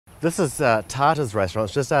This is Tata's restaurant.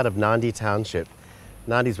 It's just out of Nadi township.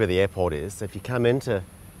 Nadi's where the airport is. If you come into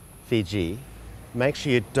Fiji, make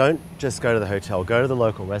sure you don't just go to the hotel, go to the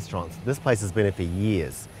local restaurants. This place has been here for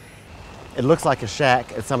years. It looks like a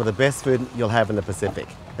shack. It's some of the best food you'll have in the Pacific.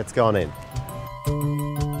 Let's go on in.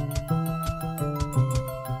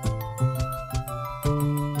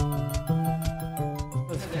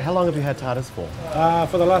 How long have you had Tata's for?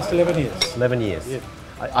 For the last 11 years. 11 years. Yeah.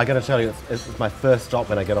 I got to tell you, it's my first stop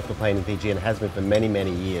when I get off the plane in Fiji, and it has been for many,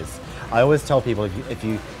 many years. I always tell people, if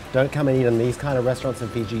you don't come and eat in these kind of restaurants in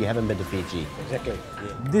Fiji, you haven't been to Fiji. Exactly.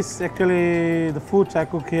 Yeah. This actually, the foods I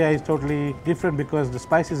cook here is totally different because the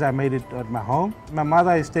spices I made it at my home. My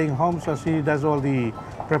mother is staying home, so she does all the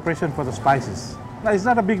preparation for the spices. No, it's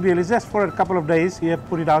not a big deal. It's just for a couple of days. You have to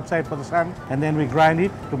put it outside for the sun, and then we grind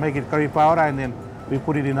it to make it curry powder, and then we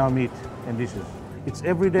put it in our meat and dishes. It's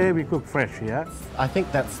every day we cook fresh, yeah? I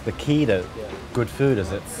think that's the key to good food,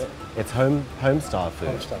 is it's home style food.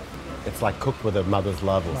 Home style. It's like cooked with a mother's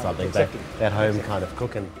love or something, exactly. that home kind of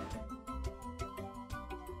cooking.